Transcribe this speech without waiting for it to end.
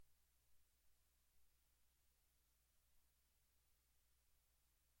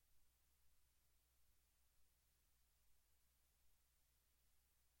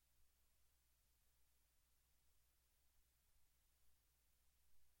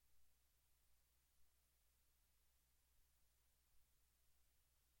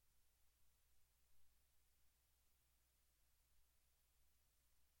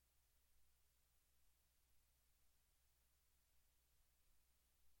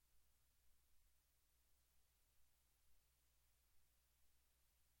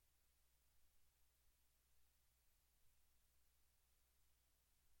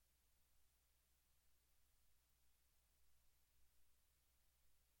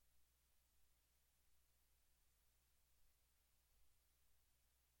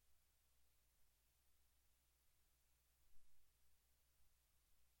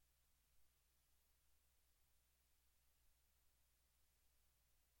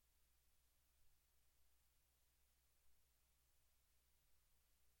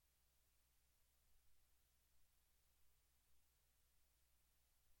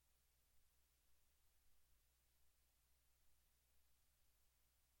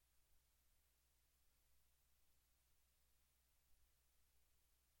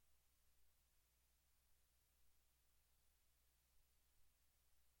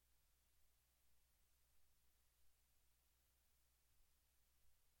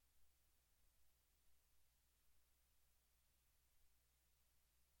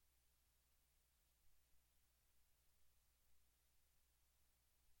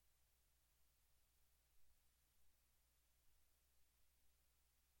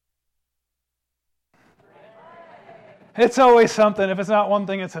It's always something. If it's not one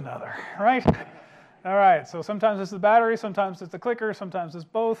thing, it's another, right? All right, so sometimes it's the battery, sometimes it's the clicker, sometimes it's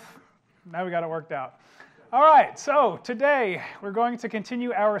both. Now we got it worked out. All right, so today we're going to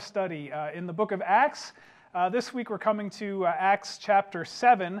continue our study in the book of Acts. This week we're coming to Acts chapter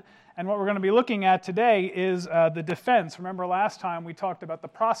 7, and what we're going to be looking at today is the defense. Remember last time we talked about the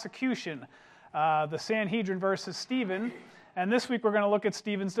prosecution, the Sanhedrin versus Stephen. And this week we're going to look at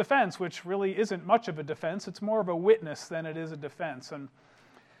Stephen's defense, which really isn't much of a defense. It's more of a witness than it is a defense. And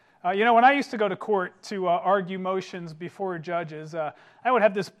when I used to go to court to argue motions before judges, I would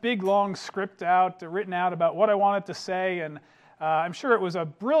have this big, long script written out about what I wanted to say. And I'm sure it was a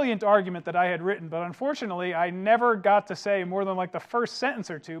brilliant argument that I had written, but unfortunately I never got to say more than like the first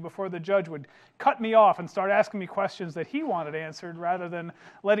sentence or two before the judge would cut me off and start asking me questions that he wanted answered rather than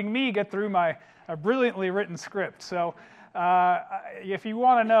letting me get through my brilliantly written script. So if you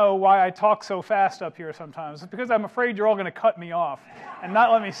want to know why I talk so fast up here sometimes, it's because I'm afraid you're all going to cut me off and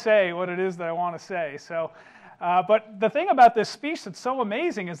not let me say what it is that I want to say. So, but the thing about this speech that's so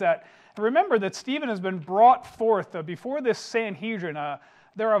amazing is that remember that Stephen has been brought forth before this Sanhedrin.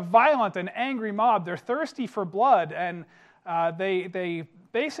 They're a violent and angry mob. They're thirsty for blood, and they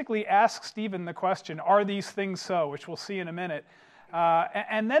basically ask Stephen the question, "Are these things so?" which we'll see in a minute.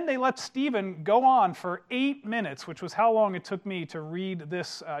 And then they let Stephen go on for 8 minutes, which was how long it took me to read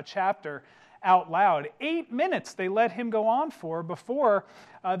this chapter out loud. 8 minutes they let him go on for before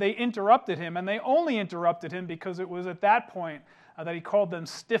they interrupted him. And they only interrupted him because it was at that point that he called them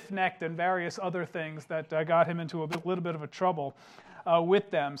stiff-necked and various other things that got him into a little bit of a trouble with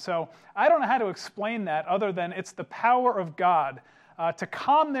them. So I don't know how to explain that other than it's the power of God to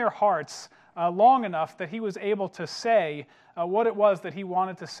calm their hearts long enough that he was able to say what it was that he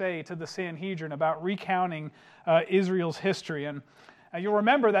wanted to say to the Sanhedrin about recounting Israel's history. And you'll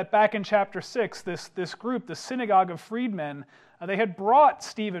remember that back in chapter 6, this group, the Synagogue of Freedmen, they had brought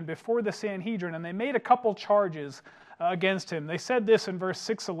Stephen before the Sanhedrin, and they made a couple charges against him. They said this in verse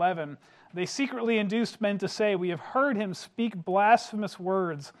 6:11, "They secretly induced men to say, 'We have heard him speak blasphemous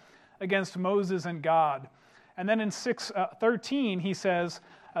words against Moses and God.'" And then in 6:13, he says,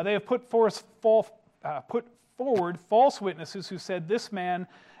 "They have put forward false witnesses who said, 'This man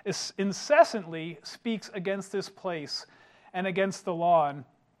incessantly speaks against this place and against the law.'" And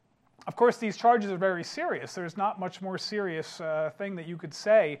of course, these charges are very serious. There's not much more serious thing that you could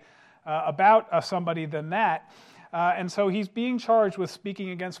say about somebody than that. And so he's being charged with speaking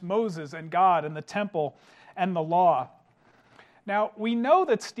against Moses and God and the temple and the law. Now, we know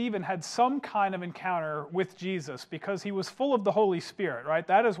that Stephen had some kind of encounter with Jesus because he was full of the Holy Spirit, right?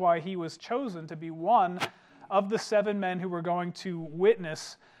 That is why he was chosen to be one of the 7 men who were going to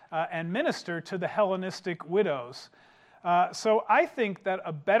witness and minister to the Hellenistic widows. So I think that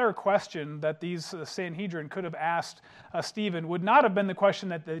a better question that these Sanhedrin could have asked Stephen would not have been the question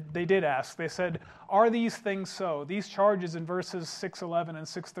that they did ask. They said, "Are these things so?" These charges in verses 6:11 and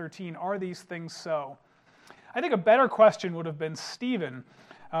 6:13, "Are these things so?" I think a better question would have been, "Stephen,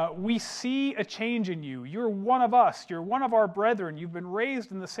 we see a change in you. You're one of us. You're one of our brethren. You've been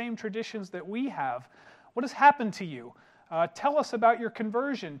raised in the same traditions that we have. What has happened to you? Tell us about your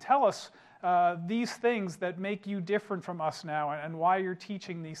conversion. Tell us these things that make you different from us now and why you're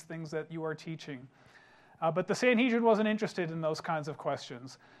teaching these things that you are teaching." But the Sanhedrin wasn't interested in those kinds of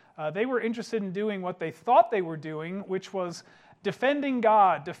questions. They were interested in doing what they thought they were doing, which was defending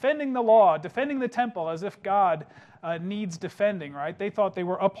God, defending the law, defending the temple as if God needs defending, right? They thought they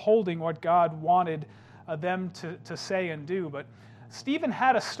were upholding what God wanted them to say and do. But Stephen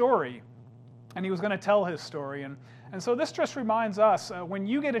had a story, and he was going to tell his story. And so this just reminds us, when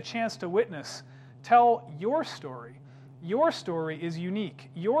you get a chance to witness, tell your story. Your story is unique.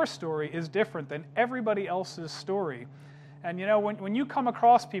 Your story is different than everybody else's story. And when you come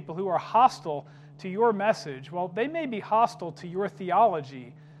across people who are hostile to your message, well, they may be hostile to your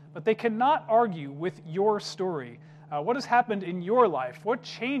theology, but they cannot argue with your story. What has happened in your life? What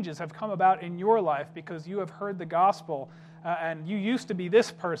changes have come about in your life because you have heard the gospel and you used to be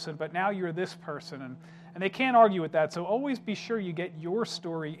this person, but now you're this person? And they can't argue with that, so always be sure you get your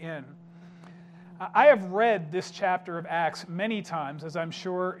story in. I have read this chapter of Acts many times, as I'm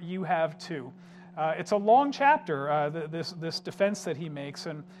sure you have too. It's a long chapter, this defense that he makes,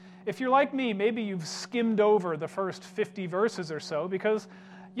 and if you're like me, maybe you've skimmed over the first 50 verses or so because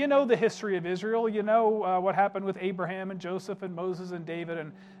you know the history of Israel, you know what happened with Abraham and Joseph and Moses and David,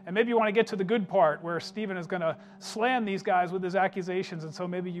 and maybe you want to get to the good part where Stephen is going to slam these guys with his accusations, and so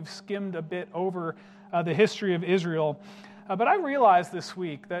maybe you've skimmed a bit over the history of Israel. But I realized this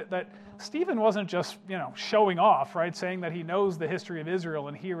week that Stephen wasn't just showing off, right, saying that he knows the history of Israel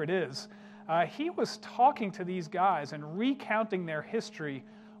and here it is. He was talking to these guys and recounting their history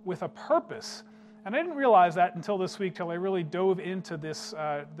with a purpose. And I didn't realize that until this week, till I really dove into this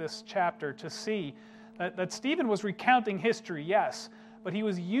chapter to see that Stephen was recounting history, yes, but he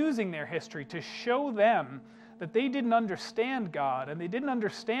was using their history to show them that they didn't understand God, and they didn't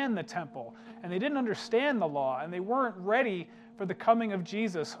understand the temple, and they didn't understand the law, and they weren't ready for the coming of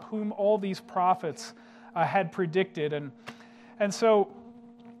Jesus, whom all these prophets had predicted. And so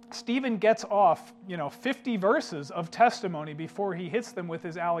Stephen gets off 50 verses of testimony before he hits them with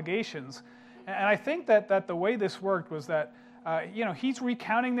his allegations. And I think that the way this worked was that he's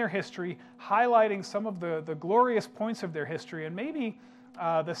recounting their history, highlighting some of the glorious points of their history, and maybe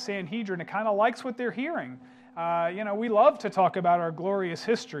the Sanhedrin kind of likes what they're hearing. We love to talk about our glorious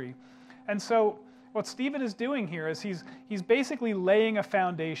history. And so what Stephen is doing here is he's basically laying a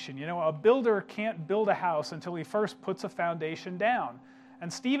foundation. A builder can't build a house until he first puts a foundation down.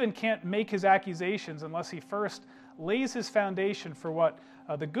 And Stephen can't make his accusations unless he first lays his foundation for what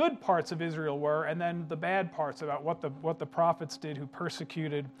the good parts of Israel were, and then the bad parts about what the prophets did who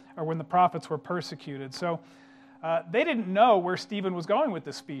persecuted, or when the prophets were persecuted. So they didn't know where Stephen was going with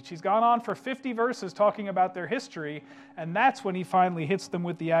this speech. He's gone on for 50 verses talking about their history, and that's when he finally hits them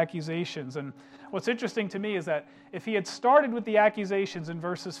with the accusations. And what's interesting to me is that if he had started with the accusations in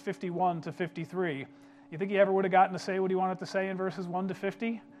verses 51 to 53, you think he ever would have gotten to say what he wanted to say in verses 1 to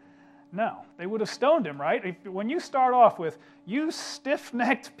 50? No, they would have stoned him, right? When you start off with, you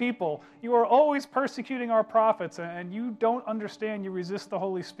stiff-necked people, you are always persecuting our prophets, and you don't understand, you resist the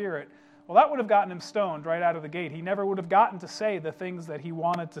Holy Spirit, well, that would have gotten him stoned right out of the gate. He never would have gotten to say the things that he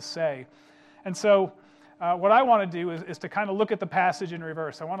wanted to say. And so what I want to do is to kind of look at the passage in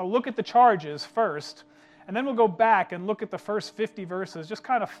reverse. I want to look at the charges first, and then we'll go back and look at the first 50 verses, just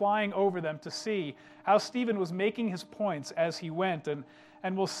kind of flying over them to see how Stephen was making his points as he went.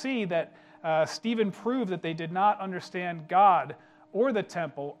 And we'll see that Stephen proved that they did not understand God or the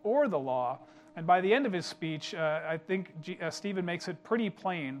temple or the law. And by the end of his speech, I think Stephen makes it pretty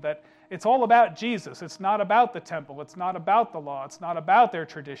plain that it's all about Jesus. It's not about the temple. It's not about the law. It's not about their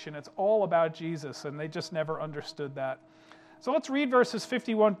tradition. It's all about Jesus, and they just never understood that. So let's read verses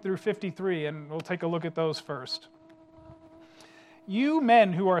 51 through 53, and we'll take a look at those first. You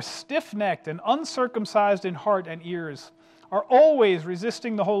men who are stiff-necked and uncircumcised in heart and ears are always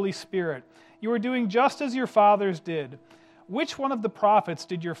resisting the Holy Spirit. You are doing just as your fathers did. Which one of the prophets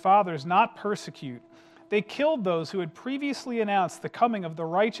did your fathers not persecute? They killed those who had previously announced the coming of the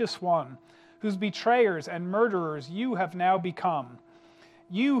righteous one, whose betrayers and murderers you have now become.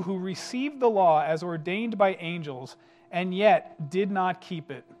 You who received the law as ordained by angels, and yet did not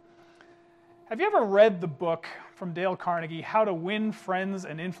keep it. Have you ever read the book from Dale Carnegie, How to Win Friends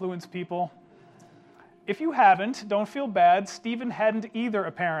and Influence People? If you haven't, don't feel bad. Stephen hadn't either,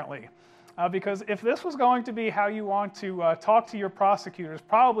 apparently. Because if this was going to be how you want to talk to your prosecutors,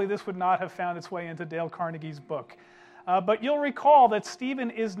 probably this would not have found its way into Dale Carnegie's book. But you'll recall that Stephen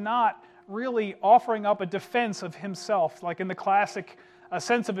is not really offering up a defense of himself, like in the classic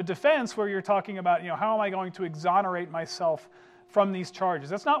sense of a defense where you're talking about, how am I going to exonerate myself from these charges?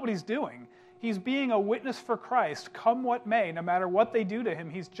 That's not what he's doing. He's being a witness for Christ, come what may, no matter what they do to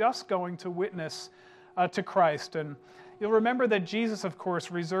him. He's just going to witness to Christ. And you'll remember that Jesus, of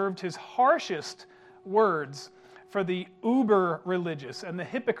course, reserved his harshest words for the uber-religious and the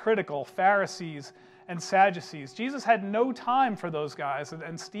hypocritical Pharisees and Sadducees. Jesus had no time for those guys,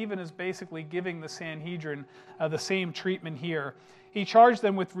 and Stephen is basically giving the Sanhedrin the same treatment here. He charged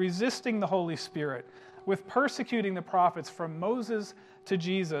them with resisting the Holy Spirit, with persecuting the prophets from Moses to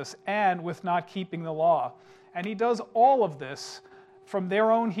Jesus, and with not keeping the law. And he does all of this from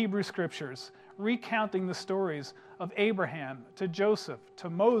their own Hebrew scriptures, recounting the stories of Abraham to Joseph,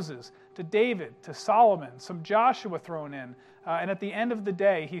 to Moses, to David, to Solomon, some Joshua thrown in. And at the end of the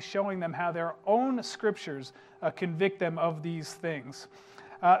day, he's showing them how their own scriptures convict them of these things.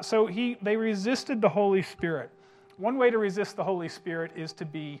 So they resisted the Holy Spirit. One way to resist the Holy Spirit is to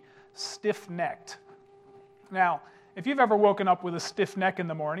be stiff-necked. Now, if you've ever woken up with a stiff neck in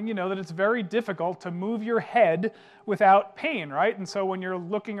the morning, you know that it's very difficult to move your head without pain, right? And so when you're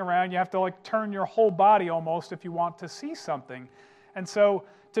looking around, you have to turn your whole body almost if you want to see something. And so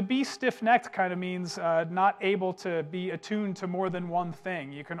to be stiff-necked kind of means not able to be attuned to more than one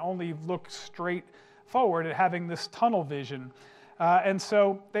thing. You can only look straight forward at having this tunnel vision. And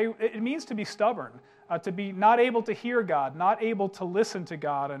so it means to be stubborn, to be not able to hear God, not able to listen to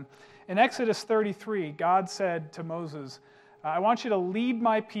God. And in Exodus 33, God said to Moses, I want you to lead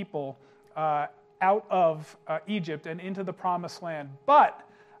my people out of Egypt and into the promised land. But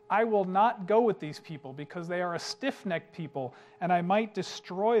I will not go with these people because they are a stiff-necked people, and I might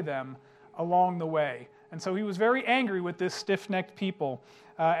destroy them along the way. And so he was very angry with this stiff-necked people.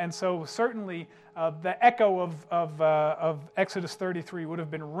 And so certainly the echo of Exodus 33 would have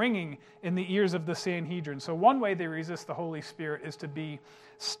been ringing in the ears of the Sanhedrin. So one way they resist the Holy Spirit is to be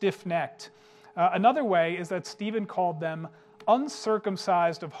stiff-necked. Another way is that Stephen called them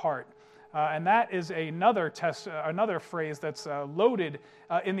uncircumcised of heart. And that is another phrase that's loaded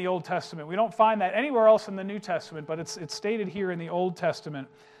in the Old Testament. We don't find that anywhere else in the New Testament, but it's stated here in the Old Testament.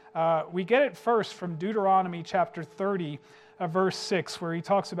 We get it first from Deuteronomy chapter 30, verse 6, where he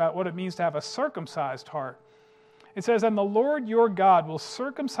talks about what it means to have a circumcised heart. It says, "And the Lord your God will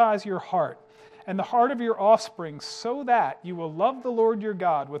circumcise your heart and the heart of your offspring, so that you will love the Lord your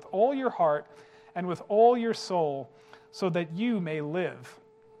God with all your heart and with all your soul, so that you may live."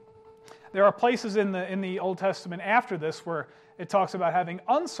 There are places in the Old Testament after this where it talks about having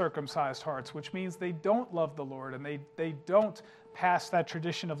uncircumcised hearts, which means they don't love the Lord and they don't pass that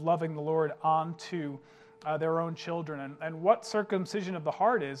tradition of loving the Lord on to their own children. And what circumcision of the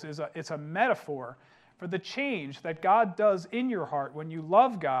heart is it's a metaphor for the change that God does in your heart when you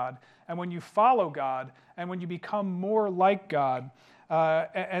love God and when you follow God and when you become more like God.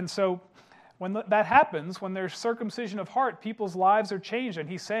 And so when that happens, when there's circumcision of heart, people's lives are changed. And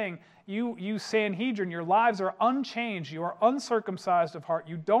he's saying, you Sanhedrin, your lives are unchanged. You are uncircumcised of heart.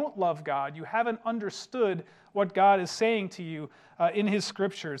 You don't love God. You haven't understood what God is saying to you in his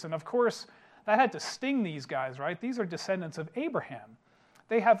scriptures. And of course, that had to sting these guys, right? These are descendants of Abraham.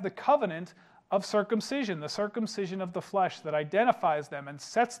 They have the covenant of circumcision, the circumcision of the flesh that identifies them and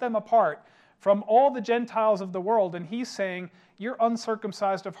sets them apart from all the Gentiles of the world. And he's saying, you're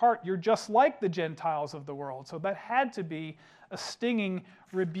uncircumcised of heart. You're just like the Gentiles of the world. So that had to be a stinging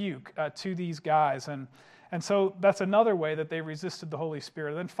rebuke to these guys. And so that's another way that they resisted the Holy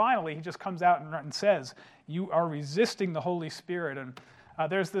Spirit. And then finally, he just comes out and says, you are resisting the Holy Spirit. And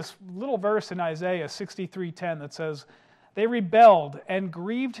there's this little verse in Isaiah 63:10 that says, they rebelled and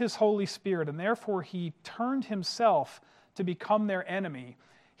grieved his Holy Spirit, and therefore he turned himself to become their enemy.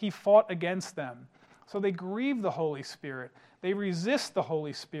 He fought against them. So they grieve the Holy Spirit. They resist the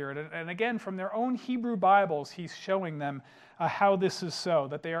Holy Spirit. And again, from their own Hebrew Bibles, he's showing them how this is so,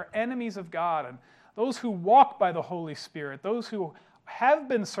 that they are enemies of God. And those who walk by the Holy Spirit, those who have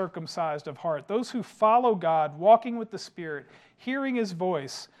been circumcised of heart, those who follow God, walking with the Spirit, hearing his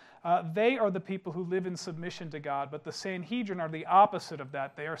voice, they are the people who live in submission to God. But the Sanhedrin are the opposite of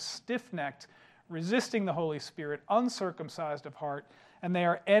that. They are stiff-necked, resisting the Holy Spirit, uncircumcised of heart, and they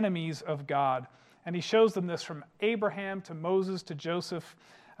are enemies of God. And he shows them this from Abraham to Moses to Joseph,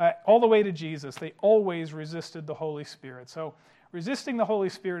 all the way to Jesus. They always resisted the Holy Spirit. So resisting the Holy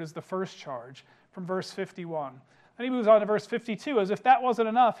Spirit is the first charge from verse 51. Then he moves on to verse 52. As if that wasn't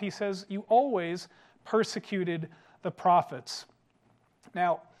enough, he says, you always persecuted the prophets.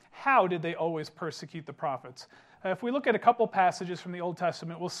 Now, how did they always persecute the prophets? If we look at a couple passages from the Old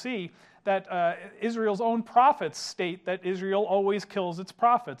Testament, we'll see that Israel's own prophets state that Israel always kills its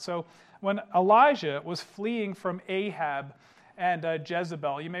prophets. So when Elijah was fleeing from Ahab and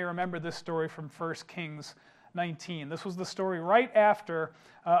Jezebel, you may remember this story from 1 Kings 19. This was the story right after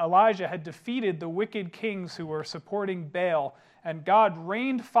Elijah had defeated the wicked kings who were supporting Baal, and God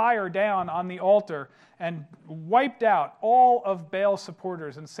rained fire down on the altar and wiped out all of Baal's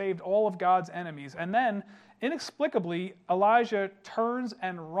supporters and saved all of God's enemies. And then, inexplicably, Elijah turns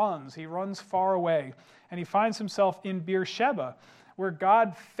and runs. He runs far away, and he finds himself in Beersheba, where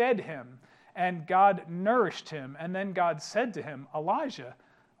God fed him and God nourished him. And then God said to him, Elijah,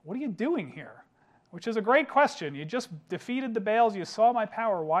 what are you doing here? Which is a great question. You just defeated the Baals. You saw my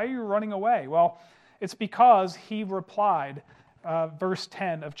power. Why are you running away? Well, it's because he replied, verse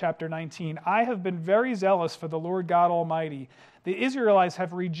 10 of chapter 19, I have been very zealous for the Lord God Almighty. The Israelites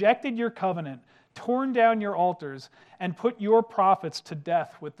have rejected your covenant, torn down your altars, and put your prophets to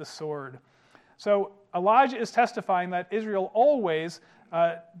death with the sword. So Elijah is testifying that Israel always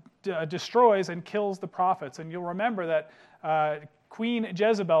destroys and kills the prophets. And you'll remember that Queen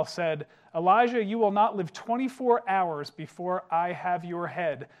Jezebel said, Elijah, you will not live 24 hours before I have your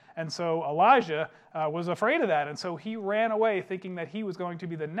head. And so Elijah was afraid of that. And so he ran away thinking that he was going to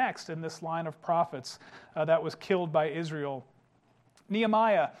be the next in this line of prophets that was killed by Israel.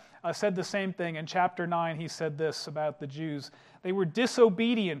 Nehemiah said the same thing. In chapter 9, he said this about the Jews. They were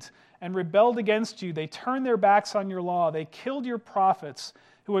disobedient and rebelled against you. They turned their backs on your law. They killed your prophets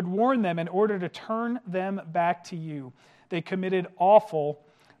who had warned them in order to turn them back to you. They committed awful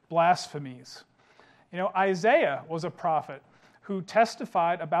blasphemies. You know, Isaiah was a prophet who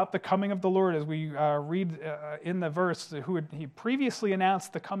testified about the coming of the Lord, as we read in the verse, he previously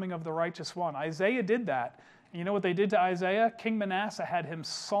announced the coming of the righteous one. Isaiah did that. You know what they did to Isaiah? King Manasseh had him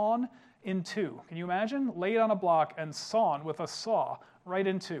sawn in two. Can you imagine? Laid on a block and sawn with a saw right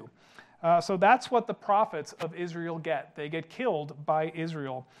in two. So that's what the prophets of Israel get. They get killed by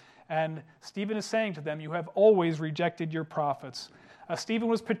Israel. And Stephen is saying to them, you have always rejected your prophets. Stephen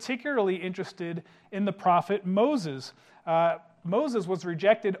was particularly interested in the prophet Moses. Moses was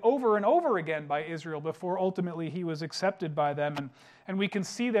rejected over and over again by Israel before ultimately he was accepted by them. And we can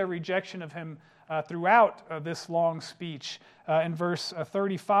see their rejection of him throughout this long speech. In verse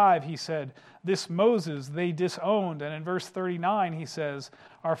 35, he said, this Moses they disowned. And in verse 39, he says,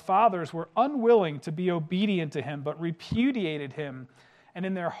 our fathers were unwilling to be obedient to him, but repudiated him, and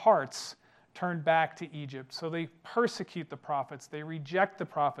in their hearts turned back to Egypt. So they persecute the prophets. They reject the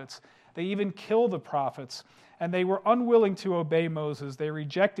prophets. They even kill the prophets. And they were unwilling to obey Moses. They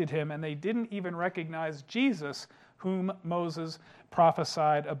rejected him, and they didn't even recognize Jesus, whom Moses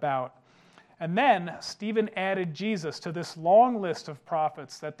prophesied about. And then Stephen added Jesus to this long list of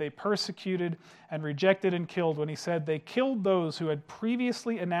prophets that they persecuted and rejected and killed when he said they killed those who had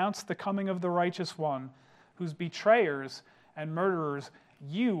previously announced the coming of the righteous one, whose betrayers and murderers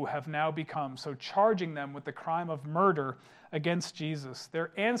you have now become. So charging them with the crime of murder against Jesus.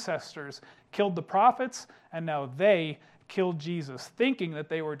 Their ancestors killed the prophets, and now they killed Jesus, thinking that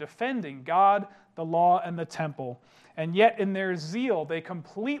they were defending God, the law, and the temple. And yet in their zeal, they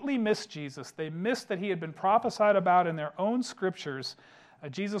completely missed Jesus. They missed that he had been prophesied about in their own scriptures.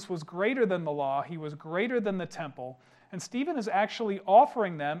 Jesus was greater than the law. He was greater than the temple. And Stephen is actually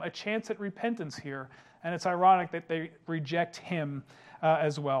offering them a chance at repentance here. And it's ironic that they reject him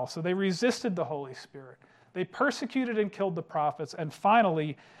as well. So they resisted the Holy Spirit. They persecuted and killed the prophets. And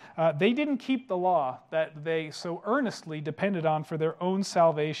finally, they didn't keep the law that they so earnestly depended on for their own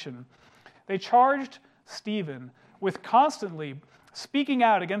salvation. They charged Stephen with constantly speaking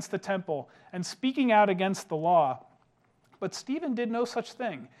out against the temple and speaking out against the law. But Stephen did no such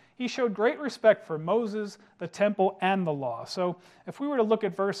thing. He showed great respect for Moses, the temple, and the law. So if we were to look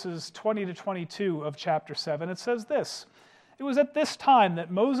at verses 20 to 22 of chapter 7, it says this: it was at this time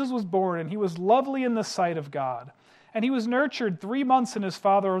that Moses was born, and he was lovely in the sight of God. And he was nurtured 3 months in his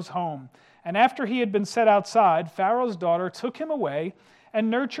father's home. And after he had been set outside, Pharaoh's daughter took him away and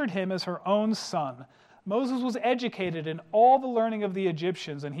nurtured him as her own son. Moses was educated in all the learning of the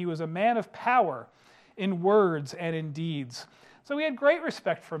Egyptians, and he was a man of power in words and in deeds. So he had great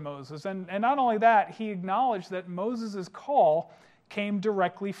respect for Moses. And not only that, he acknowledged that Moses' call came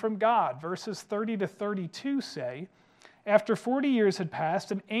directly from God. Verses 30 to 32 say, after 40 years had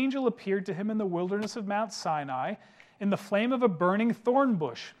passed, an angel appeared to him in the wilderness of Mount Sinai in the flame of a burning thorn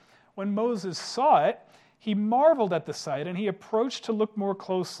bush. When Moses saw it, he marveled at the sight, and he approached to look more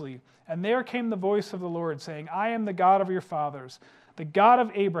closely. And there came the voice of the Lord, saying, I am the God of your fathers, the God of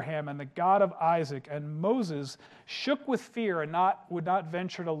Abraham and the God of Isaac. And Moses shook with fear and would not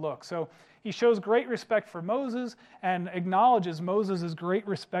venture to look. So he shows great respect for Moses and acknowledges Moses' great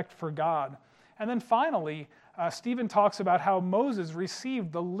respect for God. And then finally, Stephen talks about how Moses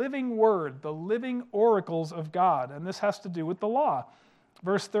received the living word, the living oracles of God. And this has to do with the law.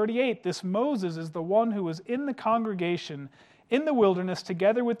 Verse 38, this Moses is the one who was in the congregation in the wilderness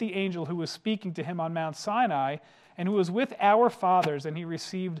together with the angel who was speaking to him on Mount Sinai, and who was with our fathers, and he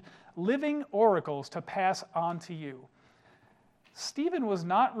received living oracles to pass on to you. Stephen was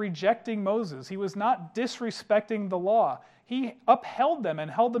not rejecting Moses. He was not disrespecting the law. He upheld them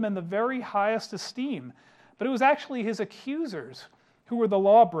and held them in the very highest esteem. But it was actually his accusers who were the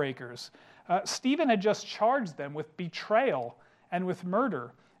lawbreakers. Stephen had just charged them with betrayal and with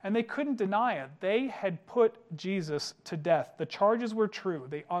murder, and they couldn't deny it. They had put Jesus to death. The charges were true.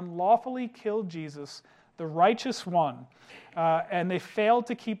 They unlawfully killed Jesus, the righteous one, and they failed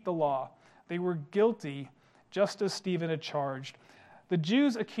to keep the law. They were guilty, just as Stephen had charged. The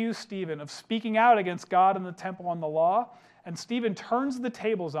Jews accused Stephen of speaking out against God and the temple and the law, and Stephen turns the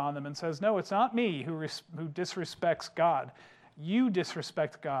tables on them and says, no, it's not me who disrespects God. You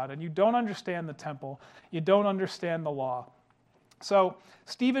disrespect God, and you don't understand the temple. You don't understand the law. So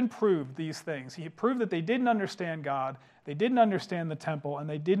Stephen proved these things. He proved that they didn't understand God, they didn't understand the temple, and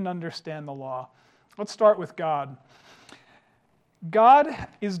they didn't understand the law. Let's start with God. God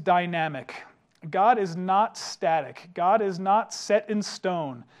is dynamic. God is not static. God is not set in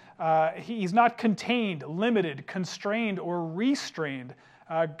stone. He's not contained, limited, constrained, or restrained.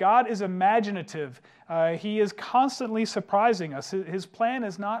 God is imaginative. He is constantly surprising us. His plan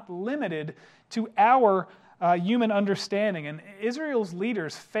is not limited to our human understanding. And Israel's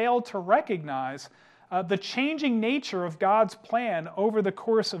leaders failed to recognize the changing nature of God's plan over the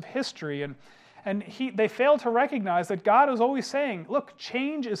course of history. And they fail to recognize that God is always saying, look,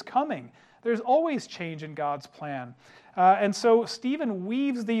 change is coming. There's always change in God's plan. And so Stephen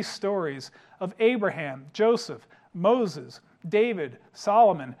weaves these stories of Abraham, Joseph, Moses, David,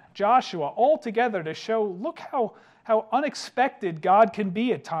 Solomon, Joshua, all together to show, look how unexpected God can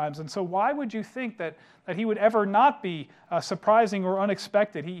be at times. And so why would you think that he would ever not be surprising or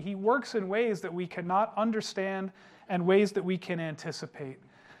unexpected? He works in ways that we cannot understand and ways that we can anticipate.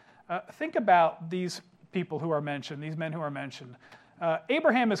 Think about these people who are mentioned, these men who are mentioned.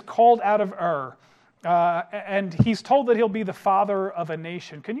 Abraham is called out of Ur, and he's told that he'll be the father of a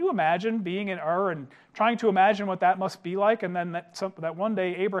nation. Can you imagine being in Ur and trying to imagine what that must be like, and then that one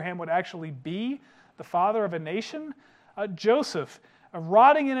day Abraham would actually be the father of a nation? Joseph,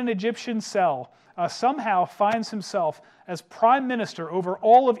 rotting in an Egyptian cell, somehow finds himself as prime minister over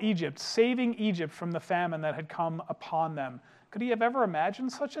all of Egypt, saving Egypt from the famine that had come upon them. Could he have ever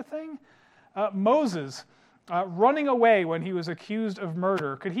imagined such a thing? Moses, running away when he was accused of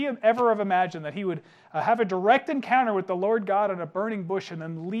murder. Could he ever have imagined that he would have a direct encounter with the Lord God in a burning bush and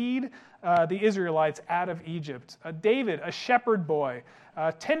then lead the Israelites out of Egypt? David, a shepherd boy,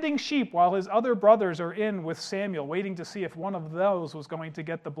 tending sheep while his other brothers are in with Samuel, waiting to see if one of those was going to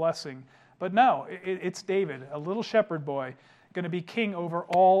get the blessing. But no, it's David, a little shepherd boy, going to be king over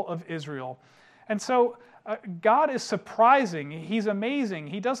all of Israel. And so God is surprising. He's amazing.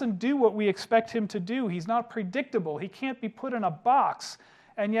 He doesn't do what we expect him to do. He's not predictable. He can't be put in a box.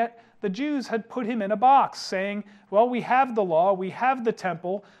 And yet the Jews had put him in a box, saying, well, we have the law, we have the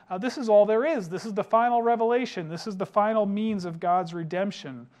temple, this is all there is. This is the final revelation. This is the final means of God's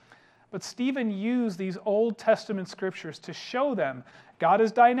redemption. But Stephen used these Old Testament scriptures to show them God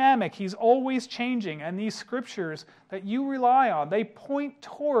is dynamic. He's always changing. And these scriptures that you rely on, they point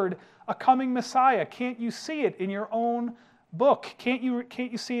toward a coming Messiah. Can't you see it in your own book? Can't you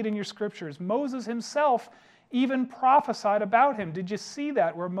see it in your scriptures? Moses himself even prophesied about him. Did you see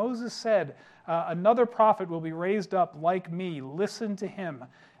that where Moses said, another prophet will be raised up like me, listen to him?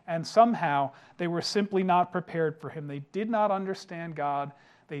 And somehow they were simply not prepared for him. They did not understand God.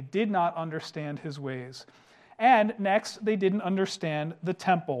 They did not understand his ways. And next, they didn't understand the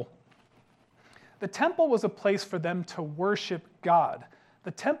temple. The temple was a place for them to worship God. The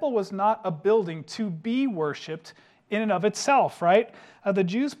temple was not a building to be worshipped in and of itself, right? The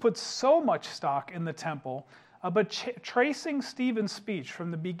Jews put so much stock in the temple, but tracing Stephen's speech from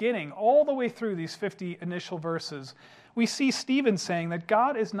the beginning all the way through these 50 initial verses, we see Stephen saying that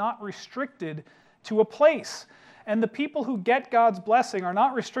God is not restricted to a place. And the people who get God's blessing are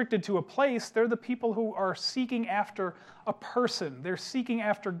not restricted to a place. They're the people who are seeking after a person. They're seeking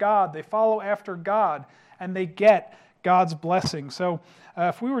after God. They follow after God, and they get God's blessing. So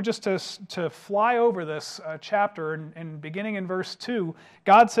if we were just to fly over this chapter, and beginning in verse 2,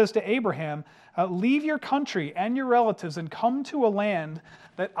 God says to Abraham, leave your country and your relatives and come to a land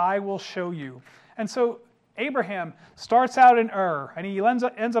that I will show you. And so Abraham starts out in Ur, and he ends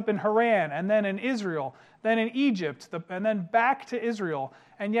up in Haran, and then in Israel, then in Egypt, and then back to Israel.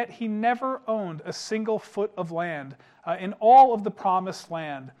 And yet he never owned a single foot of land in all of the promised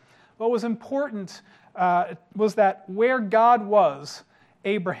land. What was important was that where God was,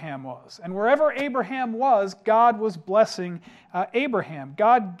 Abraham was. And wherever Abraham was, God was blessing Abraham.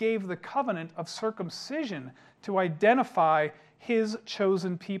 God gave the covenant of circumcision to identify his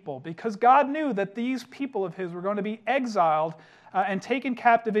chosen people, because God knew that these people of his were going to be exiled and taken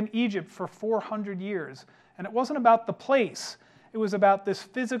captive in Egypt for 400 years. And it wasn't about the place. It was about this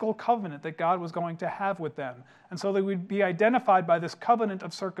physical covenant that God was going to have with them. And so they would be identified by this covenant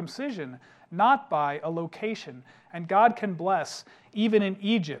of circumcision, not by a location. And God can bless even in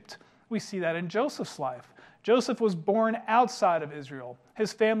Egypt. We see that in Joseph's life. Joseph was born outside of Israel.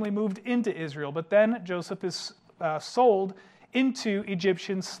 His family moved into Israel, but then Joseph is sold into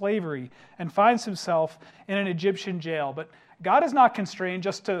Egyptian slavery and finds himself in an Egyptian jail. But God is not constrained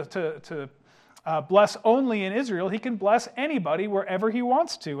just to bless only in Israel. He can bless anybody wherever he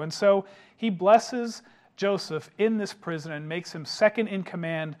wants to. And so he blesses Joseph in this prison and makes him second in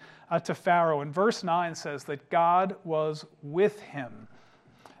command to Pharaoh. And verse 9 says that God was with him.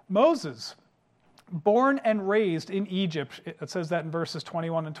 Moses, born and raised in Egypt, it says that in verses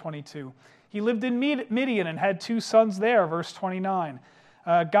 21 and 22. He lived in Midian and had 2 sons there, verse 29.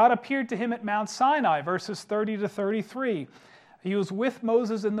 God appeared to him at Mount Sinai, verses 30 to 33. He was with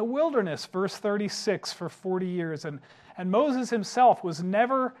Moses in the wilderness, verse 36, for 40 years. And Moses himself was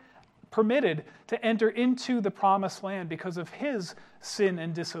never permitted to enter into the promised land because of his sin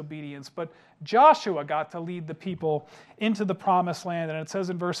and disobedience. But Joshua got to lead the people into the promised land. And it says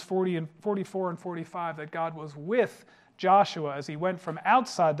in verse 40 and 44 and 45 that God was with Joshua as he went from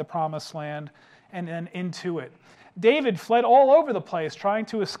outside the promised land and then into it. David fled all over the place trying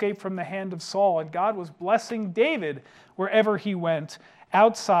to escape from the hand of Saul, and God was blessing David wherever he went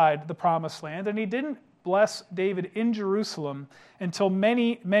outside the promised land. And he didn't bless David in Jerusalem until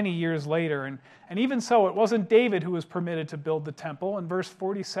many, many years later. And even so, it wasn't David who was permitted to build the temple. In verse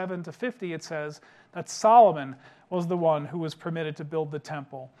 47 to 50, it says that Solomon was the one who was permitted to build the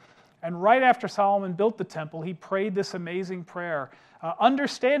temple. And right after Solomon built the temple, he prayed this amazing prayer,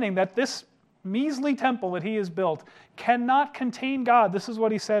 understanding that this measly temple that he has built cannot contain God. This is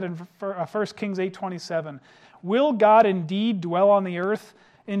what he said in 1 Kings 8:27. Will God indeed dwell on the earth?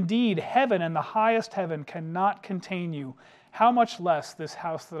 Indeed, heaven and the highest heaven cannot contain you. How much less this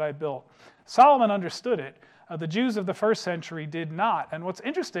house that I built? Solomon understood it. The Jews of the first century did not. And what's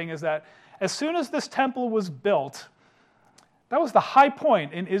interesting is that as soon as this temple was built, that was the high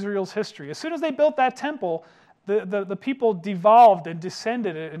point in Israel's history. As soon as they built that temple, the people devolved and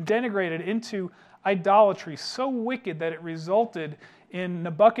descended and denigrated into idolatry so wicked that it resulted in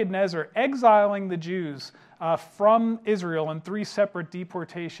Nebuchadnezzar exiling the Jews from Israel in 3 separate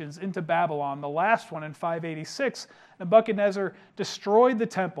deportations into Babylon. The last one in 586, Nebuchadnezzar destroyed the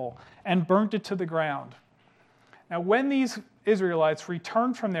temple and burnt it to the ground. Now, when these Israelites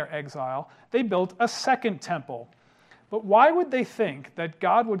returned from their exile, they built a second temple. But why would they think that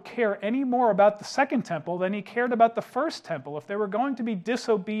God would care any more about the second temple than he cared about the first temple? If they were going to be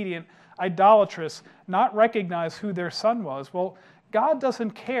disobedient, idolatrous, not recognize who their son was, well, God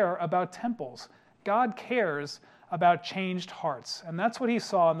doesn't care about temples. God cares about changed hearts. And that's what he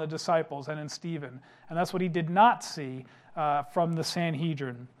saw in the disciples and in Stephen. And that's what he did not see from the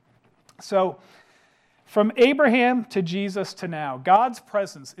Sanhedrin. So, from Abraham to Jesus to now, God's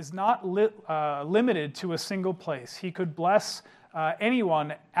presence is not limited to a single place. He could bless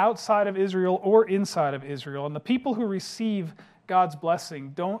anyone outside of Israel or inside of Israel. And the people who receive God's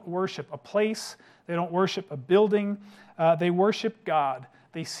blessing don't worship a place. They don't worship a building. They worship God.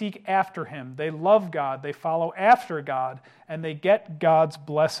 They seek after him. They love God. They follow after God. And they get God's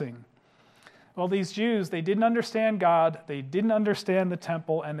blessing. Well, these Jews, they didn't understand God, they didn't understand the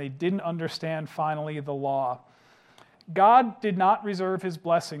temple, and they didn't understand, finally, the law. God did not reserve his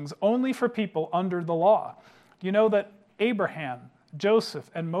blessings only for people under the law. You know that Abraham,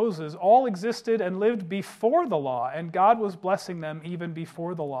 Joseph, and Moses all existed and lived before the law, and God was blessing them even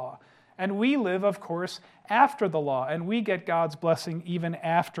before the law. And we live, of course, after the law, and we get God's blessing even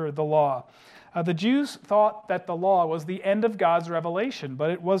after the law. The Jews thought that the law was the end of God's revelation,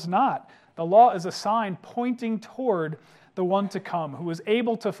 but it was not. The law is a sign pointing toward the one to come, who is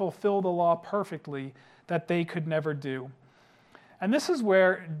able to fulfill the law perfectly that they could never do. And this is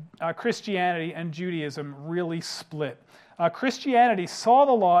where Christianity and Judaism really split. Christianity saw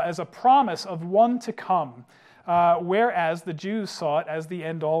the law as a promise of one to come, whereas the Jews saw it as the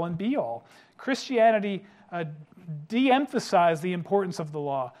end-all and be-all. Christianity de-emphasized the importance of the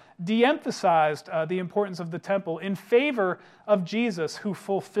law, de-emphasized the importance of the temple in favor of Jesus, who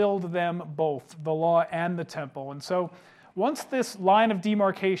fulfilled them both, the law and the temple. And so once this line of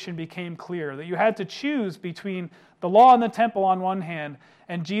demarcation became clear, that you had to choose between the law and the temple on one hand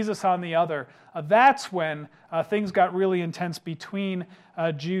and Jesus on the other, that's when things got really intense between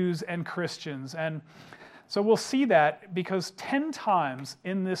Jews and Christians. And so we'll see that because 10 times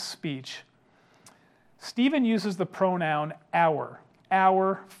in this speech, Stephen uses the pronoun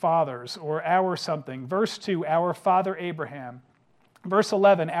our fathers, or our something. Verse 2, our father Abraham. Verse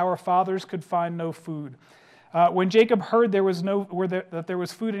 11, our fathers could find no food. When Jacob heard that there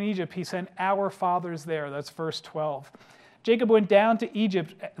was food in Egypt, he sent our fathers there. That's verse 12. Jacob went down to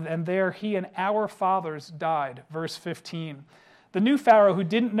Egypt, and there he and our fathers died. Verse 15. The new Pharaoh who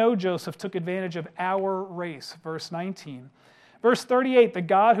didn't know Joseph took advantage of our race. Verse 19. Verse 38, the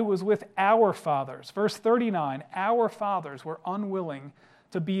God who was with our fathers. Verse 39, our fathers were unwilling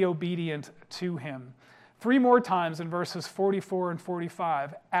to be obedient to him. 3 more times in verses 44 and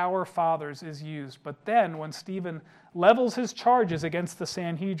 45, our fathers is used. But then when Stephen levels his charges against the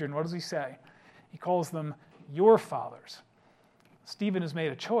Sanhedrin, what does he say? He calls them your fathers. Stephen has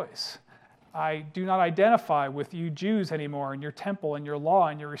made a choice. I do not identify with you Jews anymore and your temple and your law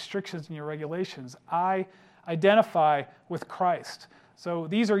and your restrictions and your regulations. I identify with Christ. So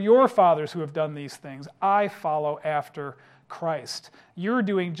these are your fathers who have done these things. I follow after Christ. You're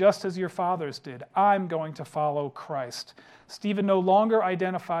doing just as your fathers did. I'm going to follow Christ. Stephen no longer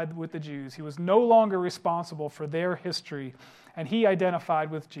identified with the Jews. He was no longer responsible for their history, and he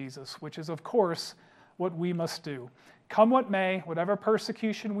identified with Jesus, which is, of course, what we must do. Come what may, whatever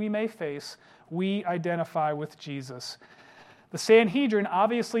persecution we may face, we identify with Jesus. The Sanhedrin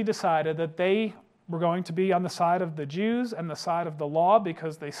obviously decided that they were going to be on the side of the Jews and the side of the law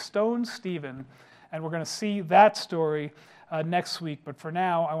because they stoned Stephen, and we're going to see that story next week. But for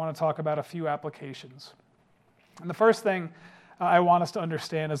now, I want to talk about a few applications. And the first thing I want us to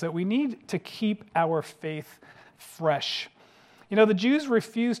understand is that we need to keep our faith fresh. You know, the Jews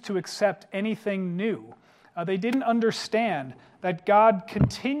refused to accept anything new. They didn't understand that God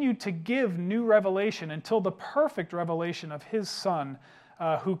continued to give new revelation until the perfect revelation of his Son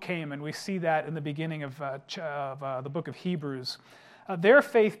who came, and we see that in the beginning of the book of Hebrews. Their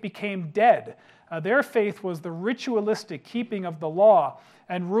faith became dead. Their faith was the ritualistic keeping of the law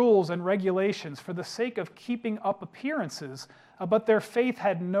and rules and regulations for the sake of keeping up appearances, but their faith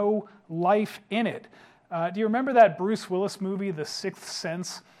had no life in it. Do you remember that Bruce Willis movie, The Sixth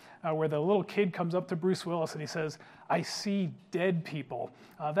Sense, where the little kid comes up to Bruce Willis and he says, "I see dead people"?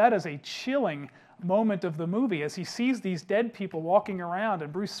 That is a chilling moment of the movie as he sees these dead people walking around,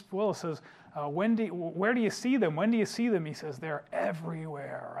 and Bruce Willis says, where do you see them? When do you see them? He says, "They're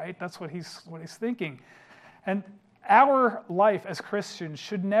everywhere," right? That's what he's thinking. And our life as Christians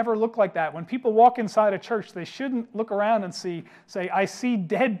should never look like that. When people walk inside a church, they shouldn't look around and say, "I see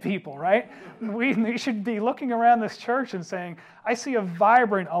dead people," right? We should be looking around this church and saying, "I see a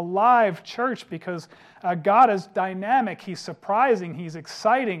vibrant, alive church," because God is dynamic, he's surprising, he's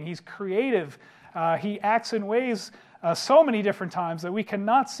exciting, he's creative. He acts in ways so many different times that we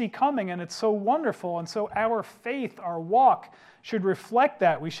cannot see coming, and it's so wonderful. And so our faith, our walk, should reflect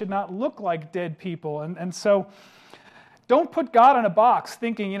that. We should not look like dead people. And so don't put God in a box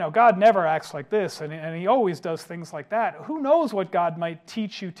thinking, God never acts like this, and he always does things like that. Who knows what God might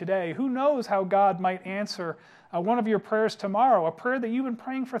teach you today? Who knows how God might answer one of your prayers tomorrow, a prayer that you've been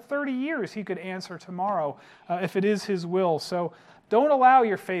praying for 30 years, he could answer tomorrow if it is his will. So don't allow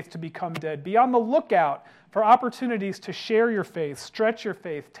your faith to become dead. Be on the lookout for opportunities to share your faith, stretch your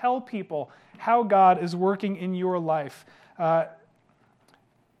faith, tell people how God is working in your life.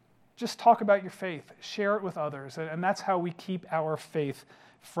 Just talk about your faith, share it with others, and that's how we keep our faith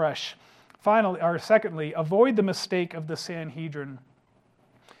fresh. Secondly, avoid the mistake of the Sanhedrin.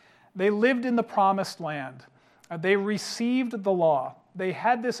 They lived in the promised land. They received the law. They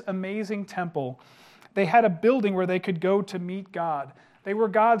had this amazing temple. They had a building where they could go to meet God. They were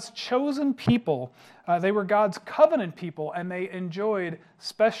God's chosen people. They were God's covenant people, and they enjoyed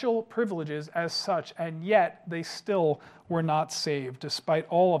special privileges as such, and yet they still were not saved despite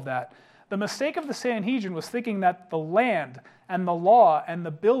all of that. The mistake of the Sanhedrin was thinking that the land and the law and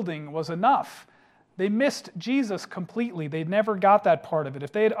the building was enough. They missed Jesus completely. They never got that part of it.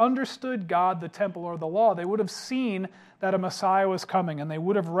 If they had understood God, the temple, or the law, they would have seen that a Messiah was coming, and they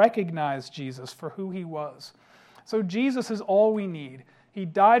would have recognized Jesus for who he was. So Jesus is all we need. He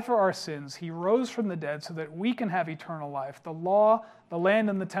died for our sins. He rose from the dead so that we can have eternal life. The law, the land,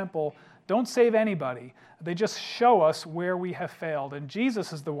 and the temple don't save anybody. They just show us where we have failed. And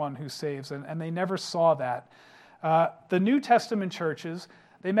Jesus is the one who saves, and they never saw that. The New Testament churches,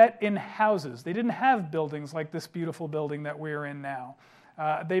 they met in houses. They didn't have buildings like this beautiful building that we're in now.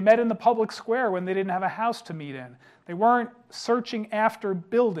 They met in the public square when they didn't have a house to meet in. They weren't searching after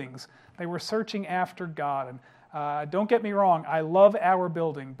buildings. They were searching after God. And don't get me wrong, I love our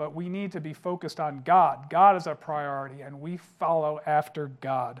building, but we need to be focused on God. God is our priority, and we follow after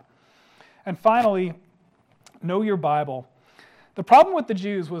God. And finally, know your Bible. The problem with the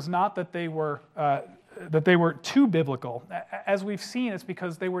Jews was not that they were too biblical. As we've seen, it's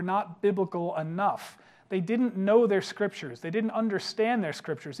because they were not biblical enough. They didn't know their scriptures. They didn't understand their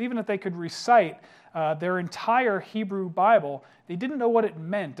scriptures. Even if they could recite their entire Hebrew Bible, they didn't know what it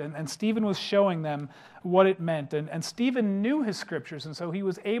meant. And Stephen was showing them what it meant. And Stephen knew his scriptures, and so he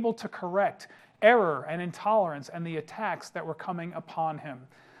was able to correct error and intolerance and the attacks that were coming upon him.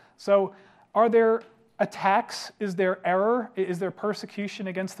 So are there attacks? Is there error? Is there persecution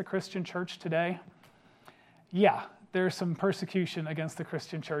against the Christian church today? Yeah, there's some persecution against the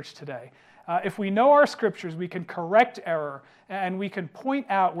Christian church today. If we know our scriptures, we can correct error, and we can point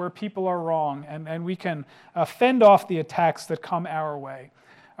out where people are wrong, and we can fend off the attacks that come our way.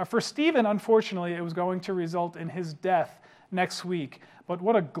 For Stephen, unfortunately, it was going to result in his death next week, but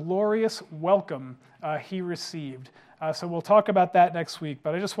what a glorious welcome he received. So we'll talk about that next week,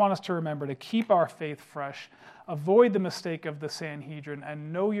 but I just want us to remember to keep our faith fresh, avoid the mistake of the Sanhedrin,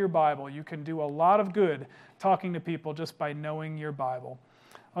 and know your Bible. You can do a lot of good talking to people just by knowing your Bible.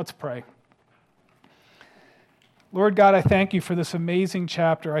 Let's pray. Lord God, I thank you for this amazing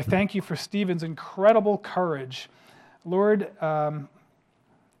chapter. I thank you for Stephen's incredible courage. Lord,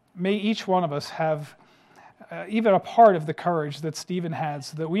 may each one of us have even a part of the courage that Stephen had,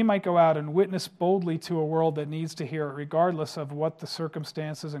 so that we might go out and witness boldly to a world that needs to hear it, regardless of what the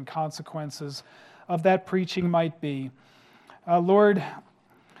circumstances and consequences of that preaching might be. Lord,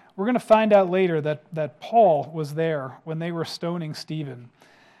 we're going to find out later that Paul was there when they were stoning Stephen.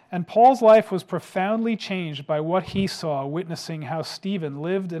 And Paul's life was profoundly changed by what he saw, witnessing how Stephen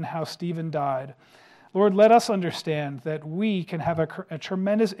lived and how Stephen died. Lord, let us understand that we can have a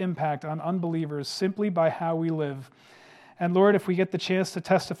tremendous impact on unbelievers simply by how we live. And Lord, if we get the chance to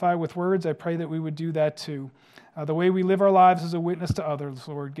testify with words, I pray that we would do that too. The way we live our lives as a witness to others,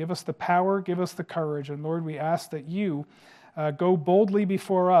 Lord, give us the power, give us the courage. And Lord, we ask that you go boldly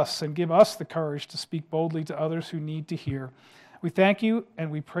before us and give us the courage to speak boldly to others who need to hear. We thank you and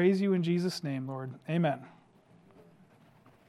we praise you in Jesus' name, Lord. Amen.